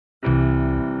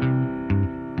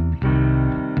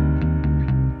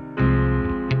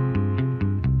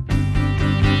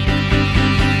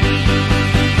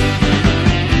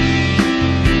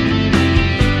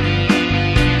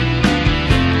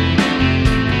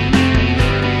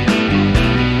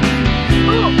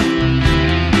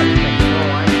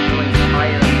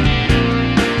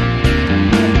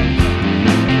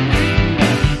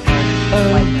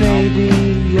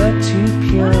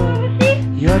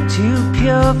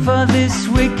for this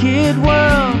wicked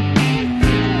world.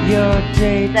 Your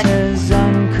data's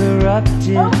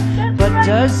uncorrupted, but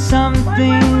does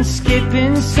something skip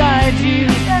inside you?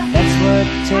 That's what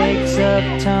takes up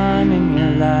time in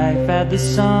your life. Add the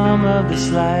sum of the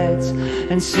slides,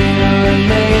 and sooner or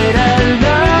later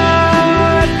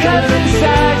love comes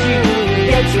inside you,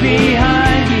 gets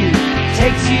behind you,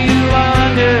 takes you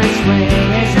under its wing.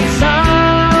 Is it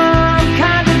some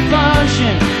kind of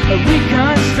function, a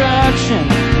reconstruction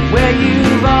of where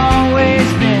you've always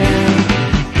been?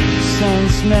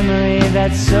 Sense memory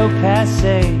that's so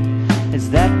passé, is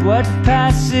that what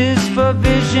passes for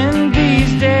vision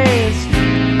these days?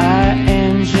 I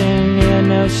engineer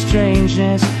no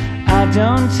strangeness, I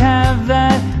don't have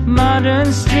that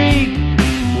modern streak.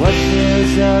 What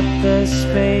fills up the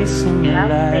space in your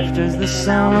life? Does the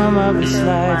sum of the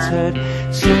slides hurt?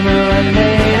 Sooner or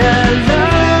later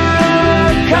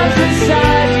love comes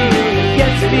inside you,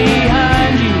 gets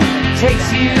behind you, takes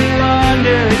you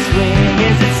under its wing.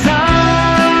 Is it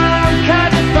some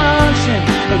kind of function,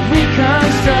 a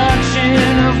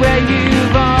reconstruction of where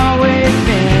you've always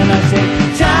been? I say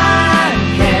time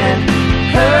can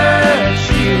hurt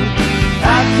you,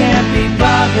 I can't be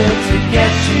bothered to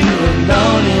get you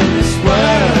alone in this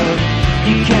world.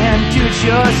 You can't do it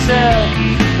yourself,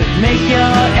 but make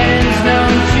your ends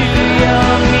known to your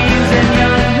means and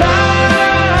your lovers.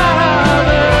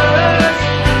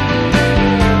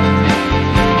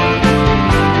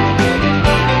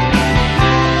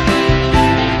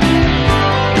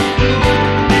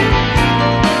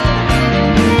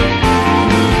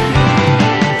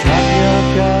 Drop your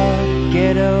guard,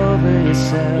 get over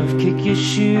yourself, kick your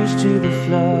shoes to the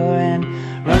floor and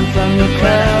run from your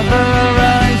cover,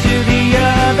 run to the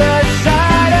other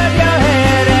side of your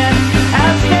head, and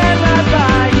I'll stand right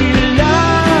by you.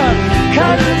 Love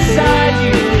comes inside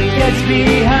you, gets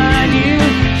behind you,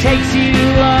 takes you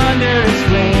under its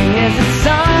wing. Is it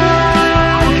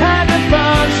some kind of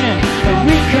function, a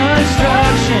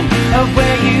reconstruction of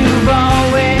where you've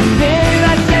always been?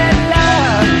 I said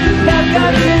love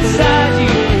comes inside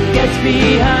you, gets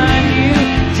behind you,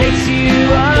 takes you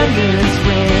under its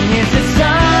wing. Is it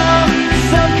some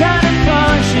kind of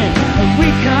function, a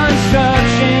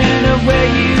reconstruction of where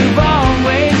you've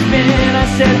always been? I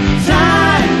said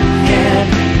time can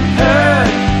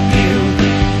hurt you,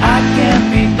 I can't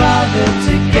be bothered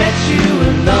to get you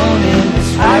alone in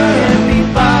this world. I can't be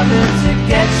bothered to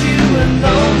get you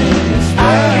alone in this world.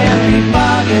 I can't be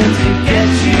bothered to get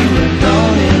you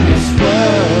alone in this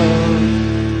world.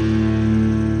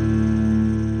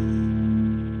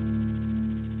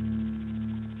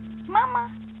 Mama,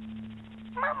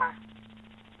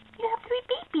 you have 3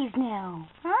 babies now.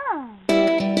 Huh?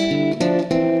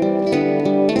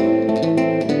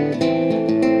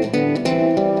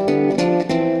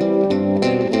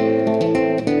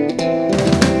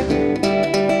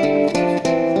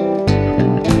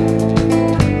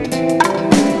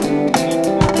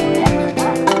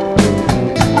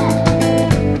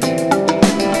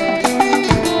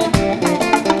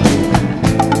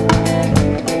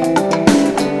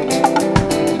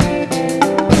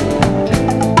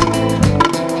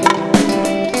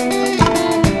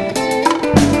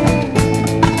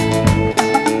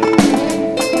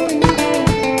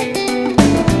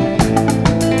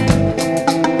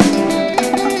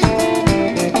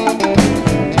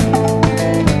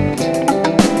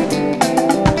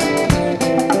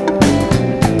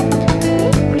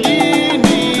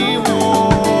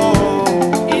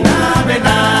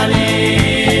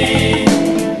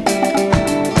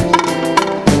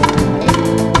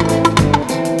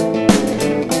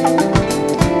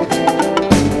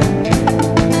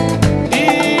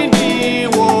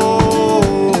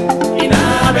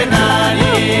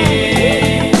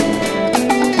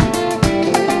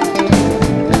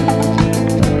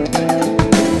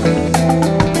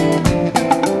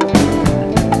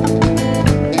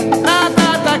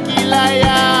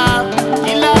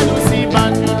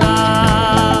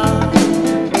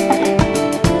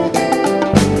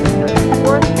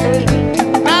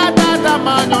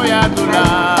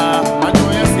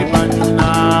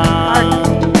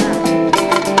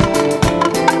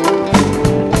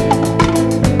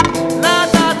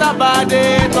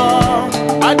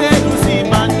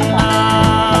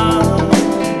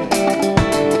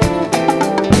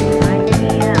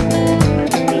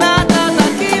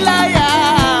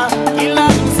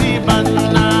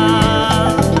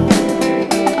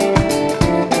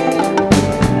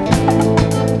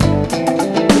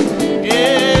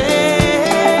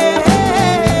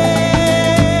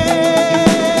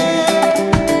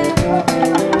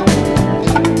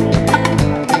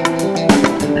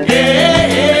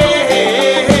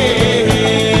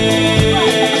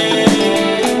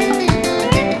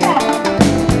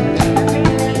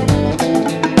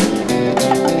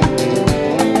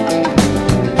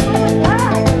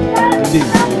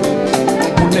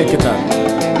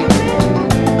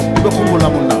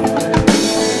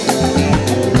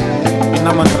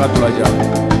 Atulaja.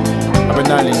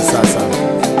 Abenali Sasa.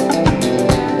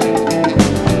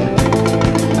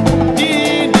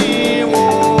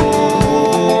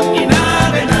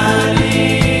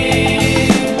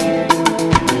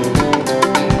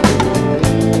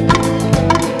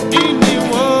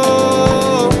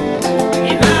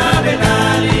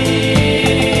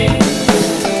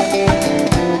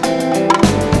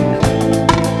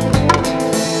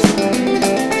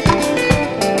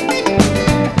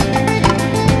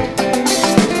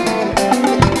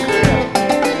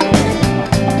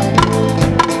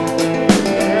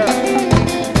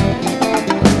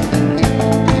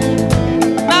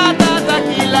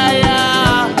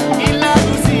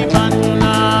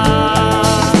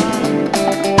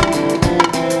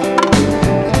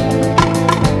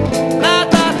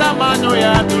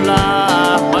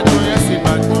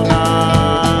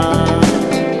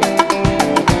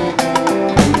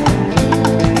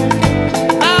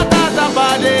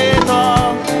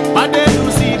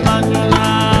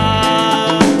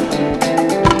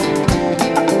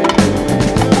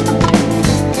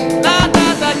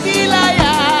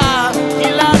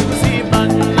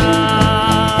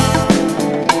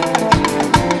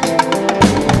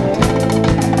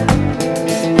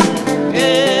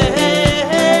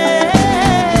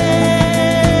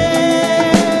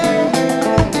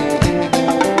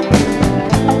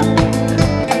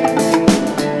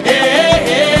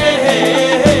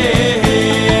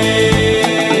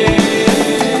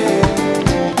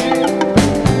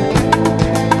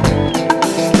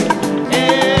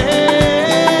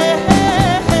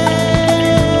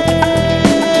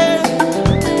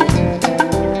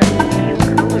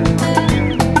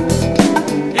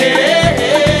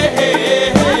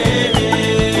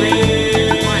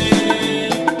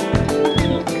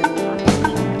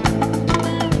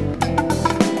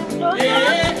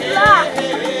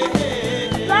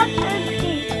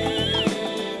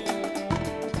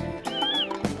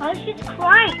 Oh, she's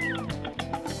crying.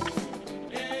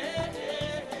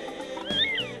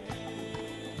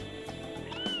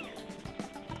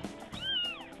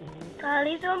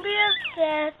 Dolly, don't be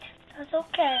upset. That's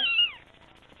okay.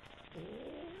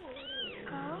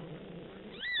 Oh.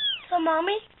 So,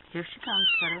 Mommy? Here she comes,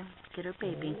 better get her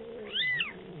baby.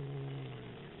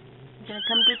 You gonna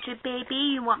come get your baby?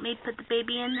 You want me to put the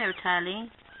baby in there,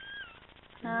 Tally?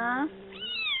 Huh?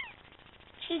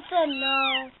 She said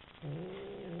no.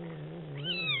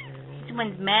 This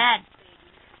one's mad.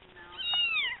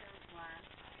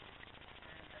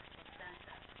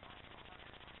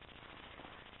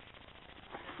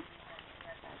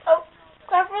 Oh,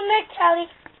 grab her neck, Tally.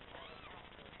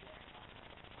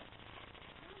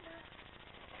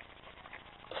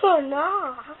 Oh,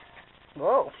 no.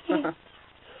 Whoa.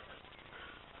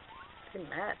 Good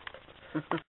mad.